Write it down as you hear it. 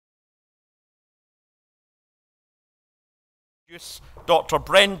Dr.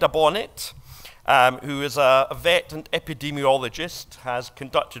 Brenda Bonnett, who is a vet and epidemiologist, has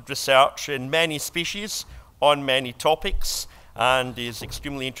conducted research in many species on many topics and is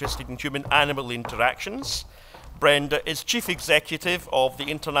extremely interested in human-animal interactions. Brenda is Chief Executive of the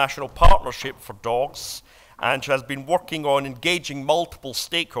International Partnership for Dogs, and she has been working on engaging multiple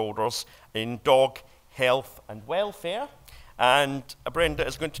stakeholders in dog health and welfare. And Brenda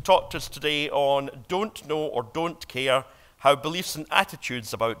is going to talk to us today on Don't Know or Don't Care, how beliefs and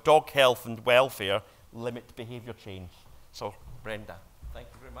attitudes about dog health and welfare limit behaviour change. So, Brenda, thank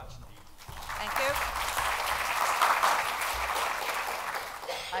you very much indeed. Thank you.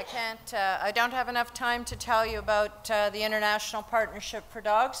 I don't have enough time to tell you about the International Partnership for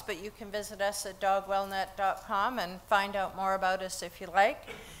Dogs, but you can visit us at dogwellnet.com and find out more about us if you like.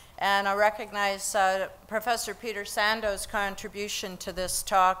 And I recognize Professor Peter Sando's contribution to this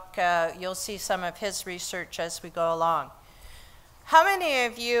talk. You'll see some of his research as we go along. How many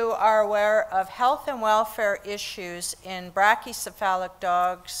of you are aware of health and welfare issues in brachycephalic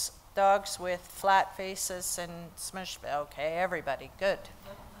dogs, dogs with flat faces and smushed? Okay, everybody, good.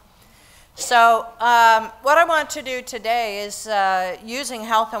 So what I want to do today is, using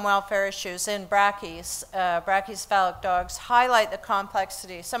health and welfare issues in brachycephalic dogs, highlight the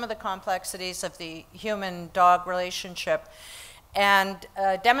complexity, some of the complexities of the human-dog relationship, and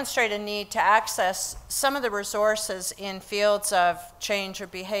demonstrate a need to access some of the resources in fields of change of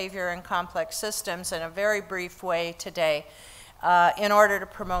behavior and complex systems in a very brief way today in order to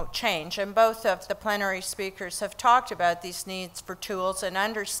promote change. And both of the plenary speakers have talked about these needs for tools and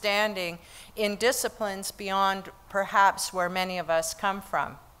understanding in disciplines beyond perhaps where many of us come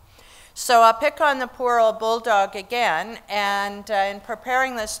from. So I'll pick on the poor old bulldog again, and in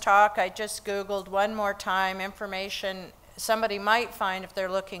preparing this talk I just Googled one more time information somebody might find if they're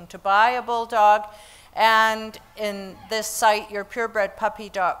looking to buy a bulldog. And in this site,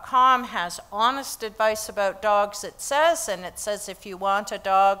 yourpurebredpuppy.com has honest advice about dogs, it says, and it says if you want a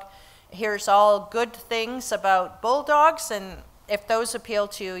dog, here's all good things about bulldogs, and if those appeal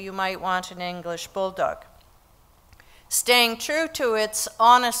to you, you might want an English bulldog. Staying true to its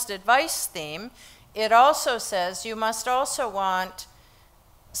honest advice theme, it also says you must also want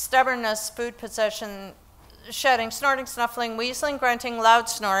stubbornness, food possession, shedding, snorting, snuffling, weaseling, grunting, loud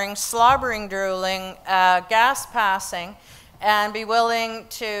snoring, slobbering, drooling, gas passing, and be willing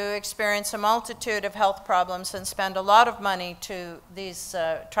to experience a multitude of health problems and spend a lot of money to these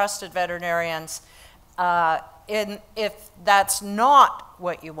trusted veterinarians. If that's not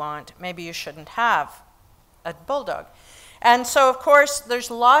what you want, maybe you shouldn't have a bulldog. And so, of course, there's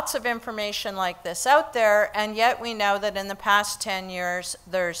lots of information like this out there, and yet we know that in the past 10 years,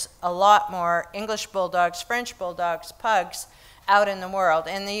 there's a lot more English bulldogs, French bulldogs, pugs out in the world.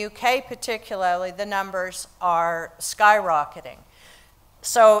 In the UK particularly, the numbers are skyrocketing.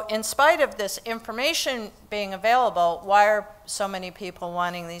 So in spite of this information being available, why are so many people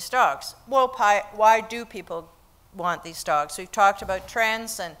wanting these dogs? Well, why do people want these dogs? We've talked about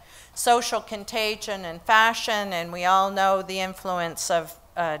trends and social contagion and fashion, and we all know the influence of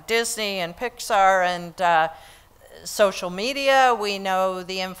Disney and Pixar and social media. We know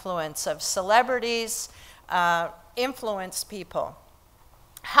the influence of celebrities influence people.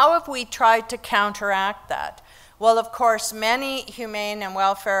 How have we tried to counteract that? Well, of course, many humane and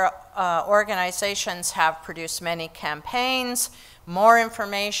welfare organizations have produced many campaigns, more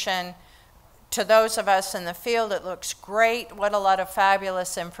information. To those of us in the field, it looks great. What a lot of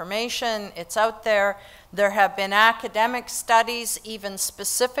fabulous information. It's out there. There have been academic studies, even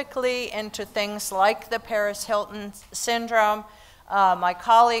specifically into things like the Paris Hilton syndrome. My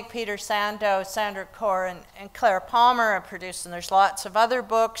colleague Peter Sando, Sandra Kaur, and Claire Palmer have produced, and there's lots of other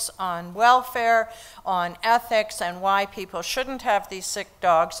books on welfare, on ethics, and why people shouldn't have these sick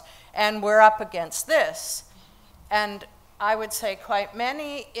dogs. And we're up against this. And I would say quite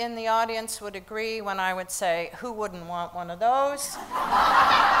many in the audience would agree when I would say, who wouldn't want one of those?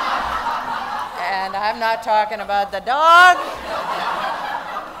 And I'm not talking about the dog.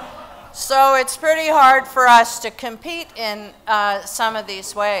 So it's pretty hard for us to compete in some of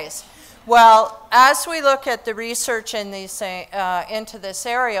these ways. Well, as we look at the research in these, into this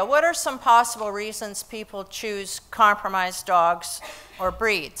area, what are some possible reasons people choose compromised dogs or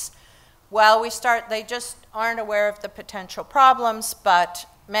breeds? Well, they just aren't aware of the potential problems, but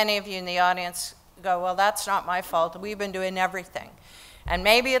many of you in the audience go, well, that's not my fault. We've been doing everything. And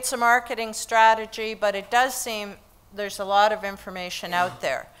maybe it's a marketing strategy, but it does seem there's a lot of information out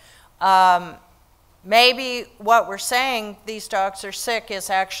there. Maybe what we're saying, these dogs are sick, is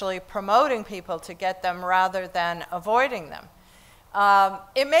actually promoting people to get them rather than avoiding them.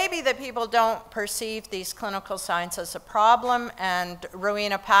 It may be that people don't perceive these clinical signs as a problem, and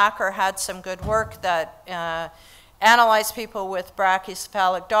Rowena Packer had some good work that analyzed people with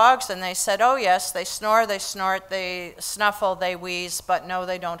brachycephalic dogs, and they said, oh yes, they snore, they snort, they snuffle, they wheeze, but no,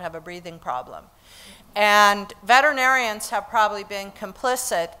 they don't have a breathing problem. And veterinarians have probably been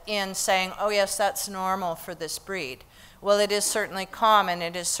complicit in saying, oh yes, that's normal for this breed. Well, it is certainly common,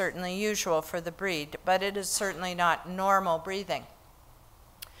 it is certainly usual for the breed, but it is certainly not normal breathing.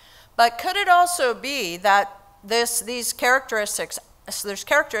 But could it also be that these characteristics, there's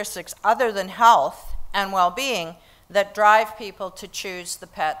characteristics other than health and well-being that drive people to choose the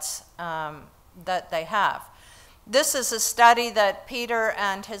pets that they have? This is a study that Peter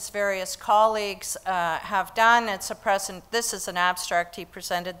and his various colleagues have done. This is an abstract. He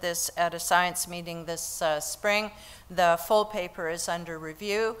presented this at a science meeting this spring. The full paper is under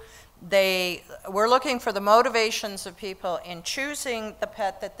review. They were looking for the motivations of people in choosing the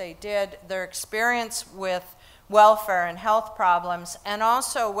pet that they did, their experience with welfare and health problems, and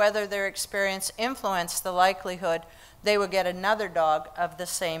also whether their experience influenced the likelihood they would get another dog of the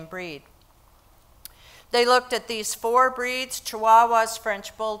same breed. They looked at these 4 breeds: Chihuahuas,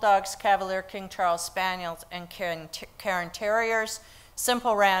 French Bulldogs, Cavalier King Charles Spaniels, and Cairn Terriers.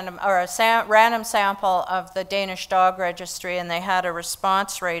 Simple random sample of the Danish Dog Registry, and they had a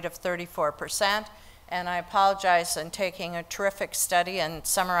response rate of 34%. And I apologize in taking a terrific study and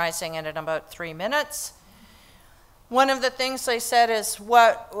summarizing it in about 3 minutes. One of the things they said is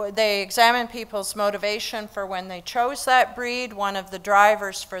they examined people's motivation for when they chose that breed. One of the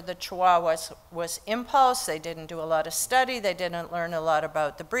drivers for the Chihuahuas was impulse. They didn't do a lot of study. They didn't learn a lot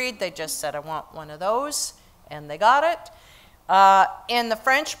about the breed. They just said, I want one of those, and they got it. In the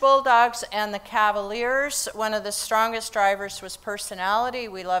French Bulldogs and the Cavaliers, one of the strongest drivers was personality.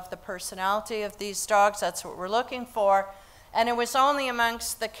 We love the personality of these dogs. That's what we're looking for. And it was only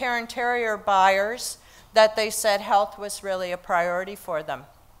amongst the Cairn Terrier buyers that they said health was really a priority for them.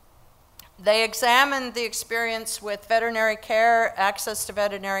 They examined the experience with veterinary care, access to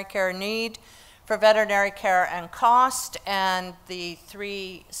veterinary care, need for veterinary care, and cost, and the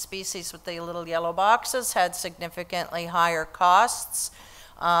 3 species with the little yellow boxes had significantly higher costs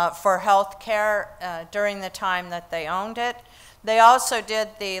for health care during the time that they owned it. They also did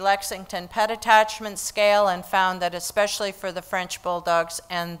the Lexington Pet Attachment Scale and found that especially for the French Bulldogs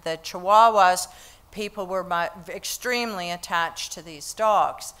and the Chihuahuas, people were extremely attached to these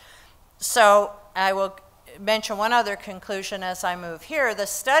dogs. So I will mention one other conclusion as I move here. The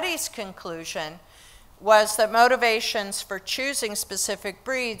study's conclusion was that motivations for choosing specific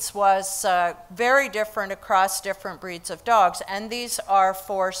breeds was very different across different breeds of dogs. And these are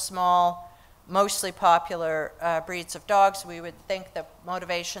 4 small, mostly popular breeds of dogs. We would think the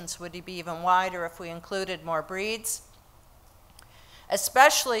motivations would be even wider if we included more breeds.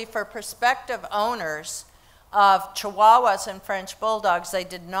 Especially for prospective owners of Chihuahuas and French Bulldogs, they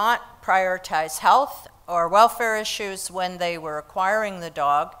did not prioritize health or welfare issues when they were acquiring the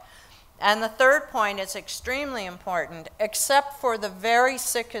dog. And the third point is extremely important. Except for the very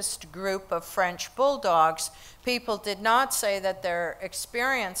sickest group of French Bulldogs, people did not say that their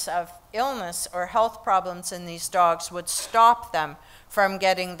experience of illness or health problems in these dogs would stop them from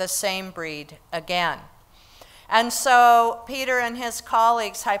getting the same breed again. And so Peter and his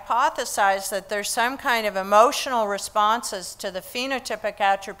colleagues hypothesized that there's some kind of emotional responses to the phenotypic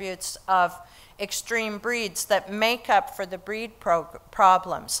attributes of extreme breeds that make up for the breed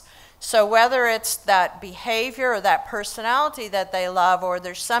problems. So whether it's that behavior or that personality that they love, or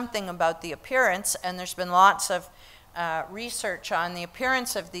there's something about the appearance, and there's been lots of research on the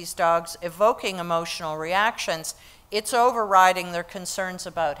appearance of these dogs evoking emotional reactions, it's overriding their concerns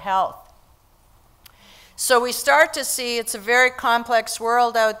about health. So we start to see it's a very complex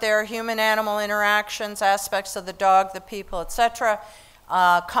world out there, human-animal interactions, aspects of the dog, the people, etc.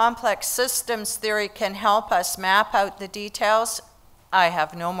 Complex systems theory can help us map out the details. I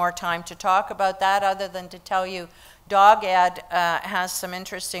have no more time to talk about that other than to tell you Dog Ed has some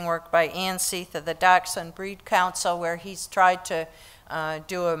interesting work by Ian Seath of the Dachshund Breed Council where he's tried to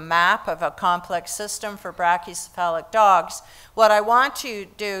do a map of a complex system for brachycephalic dogs. What I want to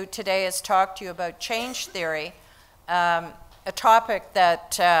do today is talk to you about change theory, a topic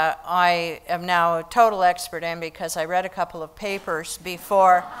that I am now a total expert in because I read a couple of papers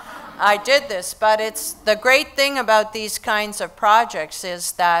before I did this. But it's the great thing about these kinds of projects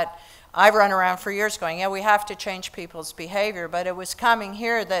is that I've run around for years going, yeah, we have to change people's behavior, but it was coming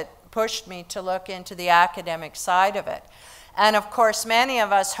here that pushed me to look into the academic side of it. And of course, many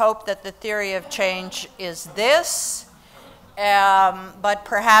of us hope that the theory of change is this, but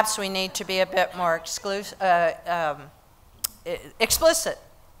perhaps we need to be a bit more explicit.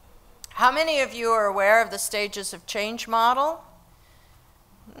 How many of you are aware of the stages of change model?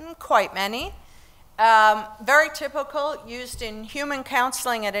 Quite many. Very typical, used in human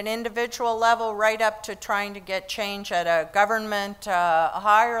counseling at an individual level, right up to trying to get change at a government, a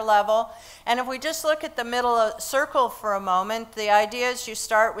higher level. And if we just look at the middle circle for a moment, the idea is you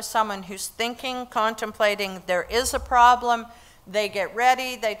start with someone who's thinking, contemplating there is a problem, they get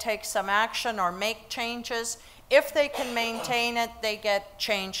ready, they take some action or make changes. If they can maintain it, they get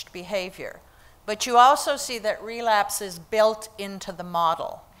changed behavior. But you also see that relapse is built into the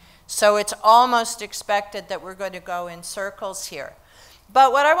model. So it's almost expected that we're going to go in circles here.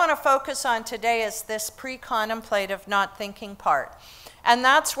 But what I want to focus on today is this pre-contemplative not thinking part. And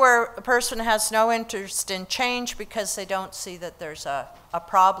that's where a person has no interest in change because they don't see that there's a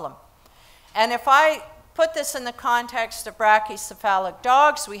problem. And if I put this in the context of brachycephalic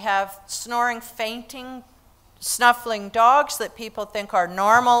dogs, we have snoring, fainting, snuffling dogs that people think are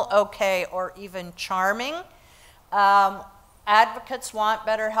normal, okay, or even charming. Advocates want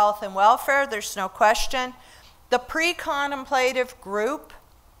better health and welfare, there's no question. The pre-contemplative group,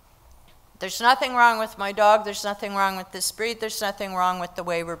 there's nothing wrong with my dog, there's nothing wrong with this breed, there's nothing wrong with the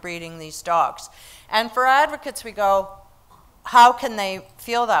way we're breeding these dogs. And for advocates, we go, how can they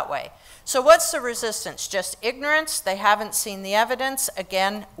feel that way? So what's the resistance? Just ignorance? They haven't seen the evidence?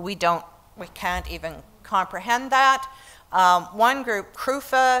 Again, we can't even comprehend that. One group,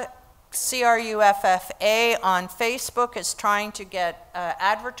 CRUFA, C-R-U-F-F-A, on Facebook is trying to get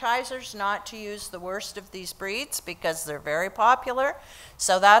advertisers not to use the worst of these breeds because they're very popular.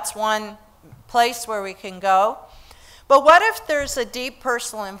 So that's one place where we can go. But what if there's a deep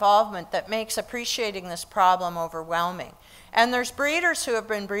personal involvement that makes appreciating this problem overwhelming? And there's breeders who have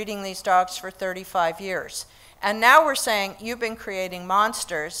been breeding these dogs for 35 years. And now we're saying, you've been creating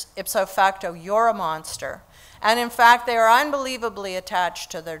monsters, ipso facto, you're a monster. And in fact, they are unbelievably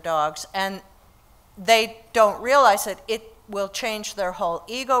attached to their dogs, and they don't realize it. It will change their whole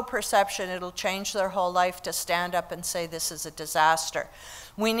ego perception. It'll change their whole life to stand up and say this is a disaster.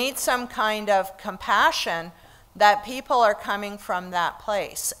 We need some kind of compassion that people are coming from that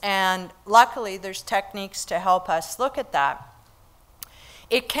place. And luckily, there's techniques to help us look at that.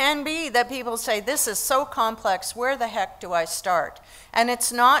 It can be that people say, this is so complex, where the heck do I start? And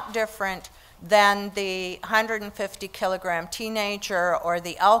it's not different than the 150-kilogram teenager or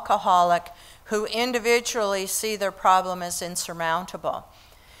the alcoholic who individually see their problem as insurmountable.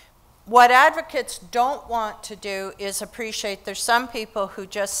 What advocates don't want to do is appreciate there's some people who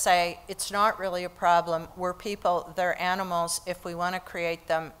just say, it's not really a problem, we're people, they're animals, if we want to create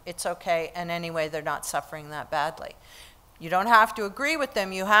them, it's okay, and anyway, they're not suffering that badly. You don't have to agree with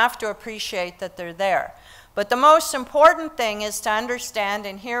them, you have to appreciate that they're there. But the most important thing is to understand,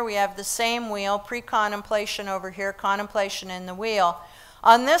 and here we have the same wheel, pre-contemplation over here, contemplation in the wheel.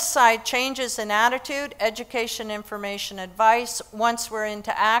 On this side, changes in attitude, education, information, advice. Once we're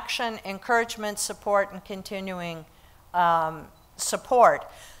into action, encouragement, support, and continuing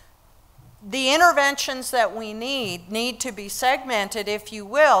support. The interventions that we need to be segmented, if you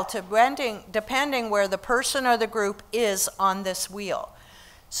will, to depending where the person or the group is on this wheel.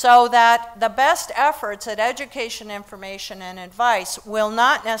 So that the best efforts at education, information, and advice will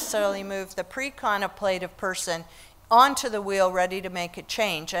not necessarily move the pre-contemplative person onto the wheel ready to make a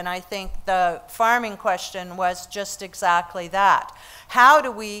change. And I think the farming question was just exactly that. How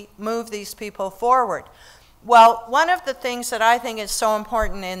do we move these people forward? Well, one of the things that I think is so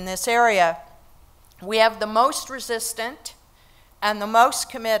important in this area, we have the most resistant and the most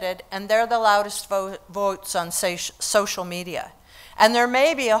committed, and they're the loudest votes on social media. And there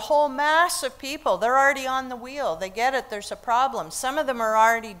may be a whole mass of people, they're already on the wheel, they get it, there's a problem. Some of them are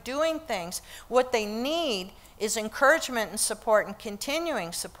already doing things. What they need is encouragement and support and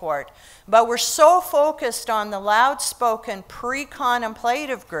continuing support. But we're so focused on the loud-spoken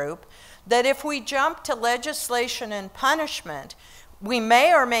pre-contemplative group that if we jump to legislation and punishment, we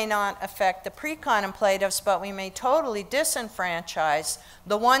may or may not affect the pre-contemplatives, but we may totally disenfranchise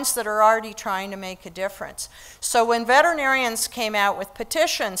the ones that are already trying to make a difference. So when veterinarians came out with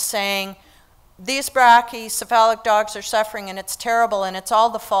petitions saying, these brachycephalic dogs are suffering and it's terrible and it's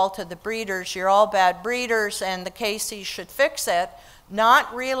all the fault of the breeders, you're all bad breeders and the KC should fix it,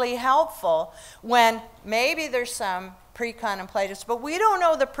 not really helpful when maybe there's some pre-contemplatives, but we don't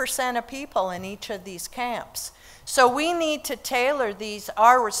know the percent of people in each of these camps. So we need to tailor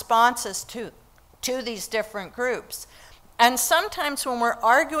our responses to these different groups. And sometimes when we're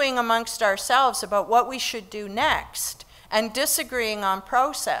arguing amongst ourselves about what we should do next, and disagreeing on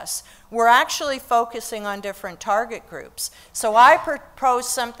process. We're actually focusing on different target groups. So I propose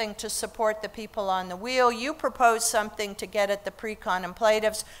something to support the people on the wheel. You propose something to get at the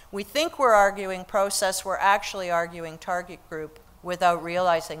pre-contemplatives. We think we're arguing process. We're actually arguing target group without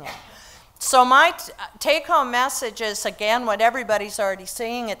realizing it. So my take-home message is, again, what everybody's already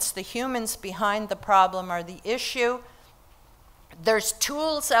saying. It's the humans behind the problem are the issue. There's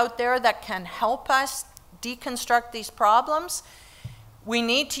tools out there that can help us deconstruct these problems. We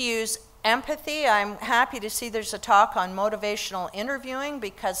need to use empathy. I'm happy to see there's a talk on motivational interviewing,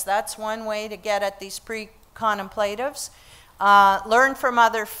 because that's one way to get at these pre-contemplatives. Learn from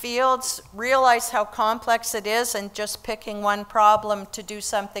other fields, realize how complex it is, and just picking one problem to do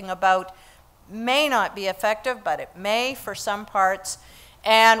something about may not be effective, but it may for some parts.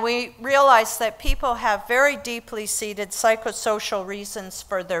 And we realize that people have very deeply seated psychosocial reasons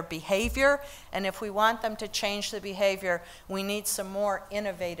for their behavior, and if we want them to change the behavior, we need some more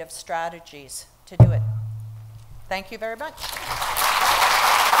innovative strategies to do it. Thank you very much.